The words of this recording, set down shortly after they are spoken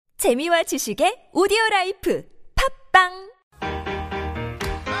재미와 지식의 오디오라이프 팝빵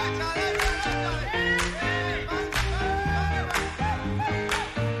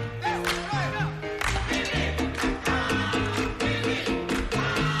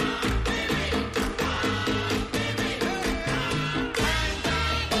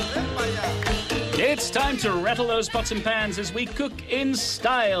It's time to rattle those pots and pans as we cook in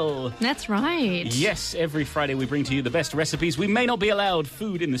style. That's right. Yes, every Friday we bring to you the best recipes. We may not be allowed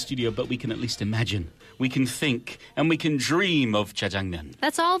food in the studio, but we can at least imagine. We can think and we can dream of jjajangmyeon.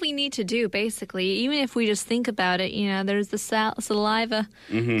 That's all we need to do, basically. Even if we just think about it, you know, there's the saliva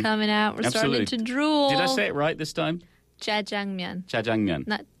coming out. We're Absolutely. starting to drool. Did I say it right this time? Jjajangmyeon. Jjajangmyeon.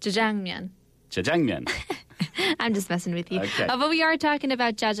 Not jjajangmyeon. Jjajangmyeon. I'm just messing with you. Okay. But we are talking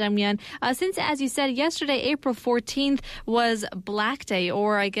about jjajangmyeon. Since, as you said, yesterday, April 14th, was Black Day,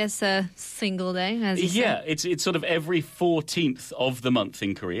 or I guess a single day, as you said. It's sort of every 14th of the month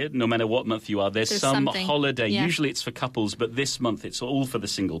in Korea, no matter what month you are. There's some something. holiday. Yeah. Usually it's for couples, but this month it's all for the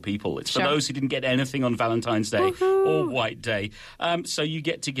single people. It's Sure. for those who didn't get anything on Valentine's Day or White Day. So you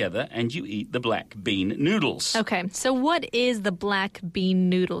get together and you eat the black bean noodles. Okay, so what is the black bean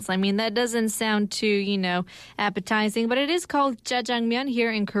noodles? I mean, that doesn't sound too, appetizing, but it is called jjajangmyeon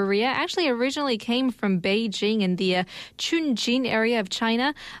here in Korea. Actually, originally came from Beijing in the Chunjin area of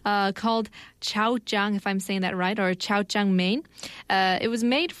China, called chaojiang, if I'm saying that right, or chaojiangmyeon. It was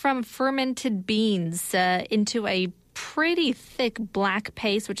made from fermented beans into a pretty thick black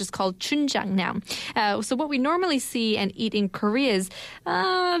paste, which is called chunjang now. So what we normally see and eat in Korea is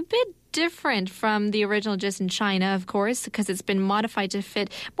a bit different from the original just in China, of course, because it's been modified to fit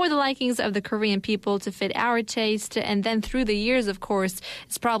more the likings of the Korean people, to fit our taste. And then through the years, of course,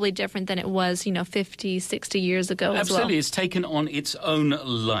 it's probably different than it was, 50, 60 years ago Absolutely. as well. It's taken on its own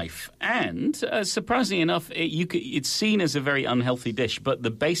life. And surprisingly enough, it's seen as a very unhealthy dish, but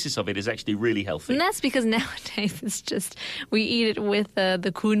the basis of it is actually really healthy. And that's because nowadays it's just, we eat it with the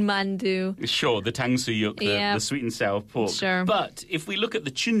kunmandu. Sure, the tangsuyuk, the sweet and sour pork. Sure. But if we look at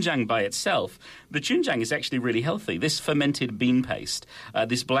the chunjang by itself, the chunjang is actually really healthy. This fermented bean paste,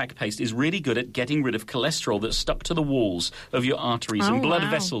 this black paste, is really good at getting rid of cholesterol that's stuck to the walls of your arteries and blood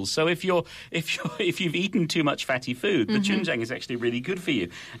vessels. So if you've eaten too much fatty food, the chunjang is actually really good for you.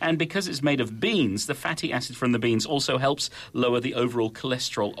 And because it's made of beans, the fatty acid from the beans also helps lower the overall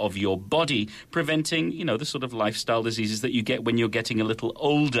cholesterol of your body, preventing, the sort of lifestyle diseases that you get when you're getting a little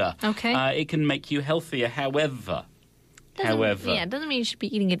older. Okay. It can make you healthier, However, it doesn't mean you should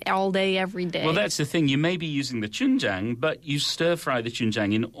be eating it all day, every day. well, that's the thing. You may be using the chunjang, but you stir-fry the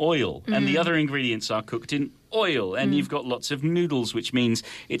chunjang in oil, and the other ingredients are cooked in oil, and you've got lots of noodles, which means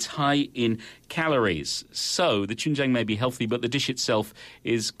it's high in calories. So the chunjang may be healthy, but the dish itself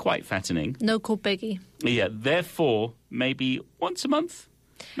is quite fattening. No kopeki. Yeah, therefore, maybe once a month,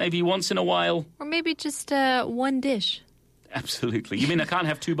 maybe once in a while. Or maybe just one dish. Absolutely. You mean I can't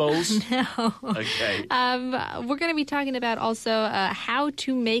have two bowls? No. Okay. We're going to be talking about also how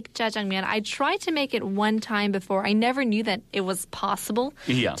to make jjajangmyeon. I tried to make it one time before. I never knew that it was possible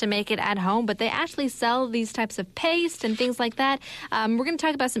to make it at home, but they actually sell these types of paste and things like that. We're going to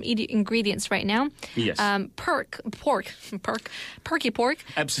talk about some ingredients right now. Yes. Perky pork.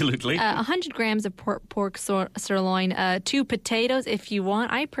 Absolutely. 100 grams of pork sirloin, 2 potatoes if you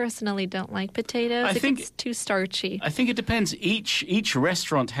want. I personally don't like potatoes. I think it's too starchy. I think it depends. Each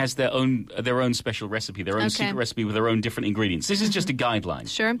restaurant has their own special recipe, their own secret recipe with their own different ingredients. This is just a guideline.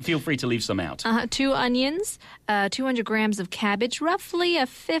 Sure. Feel free to leave some out. 2 onions, 200 grams of cabbage, roughly a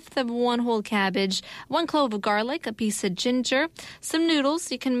fifth of one whole cabbage, 1 clove of garlic, a piece of ginger, some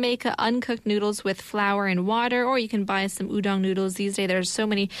noodles. You can make uncooked noodles with flour and water, or you can buy some udon noodles. These days there's so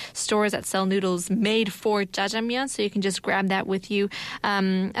many stores that sell noodles made for jjajangmyeon, so you can just grab that with you.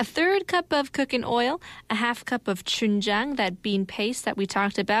 A third cup of cooking oil, a half cup of chunjang, that bean paste that we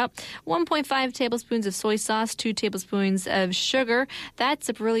talked about, 1.5 tablespoons of soy sauce, 2 tablespoons of sugar. That's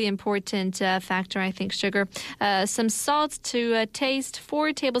a really important factor, I think, sugar. Some salt to taste,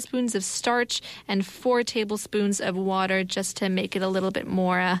 4 tablespoons of starch, and 4 tablespoons of water just to make it a little bit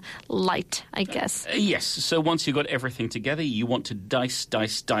more light, I guess. Yes. So once you've got everything together, you want to dice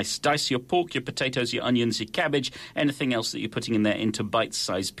your pork, your potatoes, your onions, your cabbage, anything else that you're putting in there into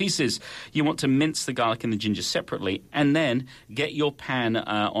bite-sized pieces. You want to mince the garlic and the ginger separately, and then get your pan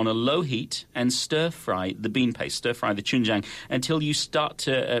on a low heat and stir-fry the bean paste, stir-fry the chunjang until you start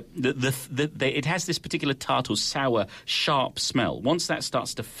to... it has this particular tart or sour, sharp smell. Once that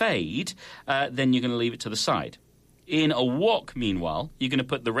starts to fade, then you're going to leave it to the side. In a wok, meanwhile, you're going to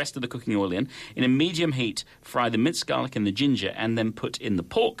put the rest of the cooking oil in a medium heat, fry the minced garlic and the ginger, and then put in the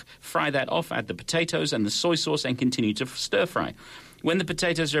pork, fry that off, add the potatoes and the soy sauce, and continue to stir-fry. When the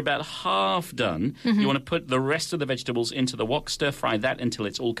potatoes are about half done, you want to put the rest of the vegetables into the wok, stir-fry that until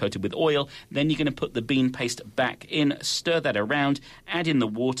it's all coated with oil. Then you're going to put the bean paste back in, stir that around, add in the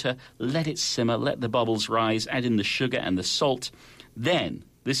water, let it simmer, let the bubbles rise, add in the sugar and the salt. Then,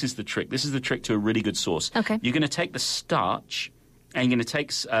 this is the trick. This is the trick to a really good sauce. Okay. You're going to take the starch and you're going to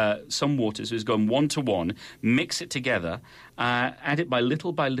take some water, so it's going 1 to 1, mix it together, add it by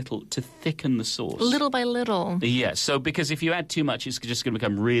little to thicken the sauce. Little by little. Yeah, so because if you add too much, it's just going to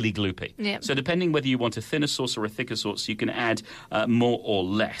become really gloopy. Yep. So depending whether you want a thinner sauce or a thicker sauce, you can add more or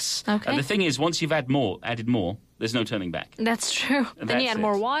less. Okay. The thing is, once you've added more, there's no turning back. That's true. Then That's you add it.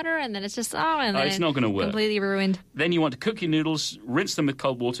 more water, and then it's just, and then it's not gonna work. Completely ruined. Then you want to cook your noodles, rinse them with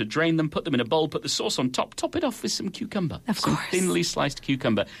cold water, drain them, put them in a bowl, put the sauce on top it off with some cucumber. Of some course. thinly sliced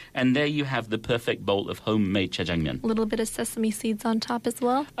cucumber. And there you have the perfect bowl of homemade jjajangmyeon. A little bit of sesame seeds on top as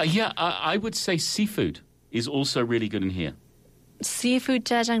well. I would say seafood is also really good in here. Seafood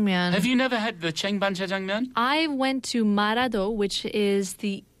jjajangmyeon. Have you never had the Chaengban jjajangmyeon? I went to Marado, which is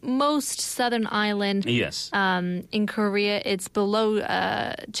the most southern island Yes. in Korea. It's below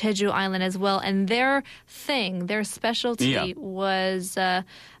Jeju Island as well. And their specialty was, I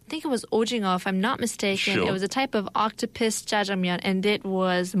think it was ojingo, if I'm not mistaken. Sure. It was a type of octopus jjajangmyeon, and it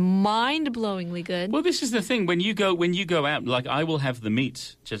was mind-blowingly good. Well, this is the thing. When you go out, like I will have the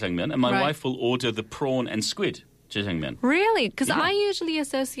meat jjajangmyeon, and my Right. wife will order the prawn and squid jjajangmyeon. Really? Because Yeah. I usually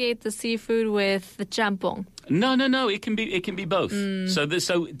associate the seafood with the jampong. No. It can be both.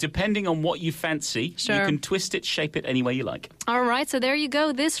 So depending on what you fancy, Sure. you can twist it, shape it any way you like. All right, so there you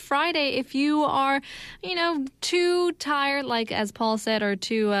go. This Friday, if you are, too tired, like as Paul said, or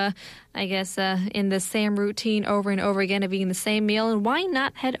too, in the same routine over and over again of eating the same meal, and why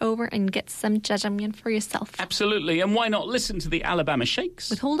not head over and get some jjajangmyeon for yourself? Absolutely. And why not listen to the Alabama Shakes?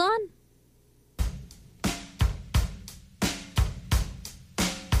 With Hold On.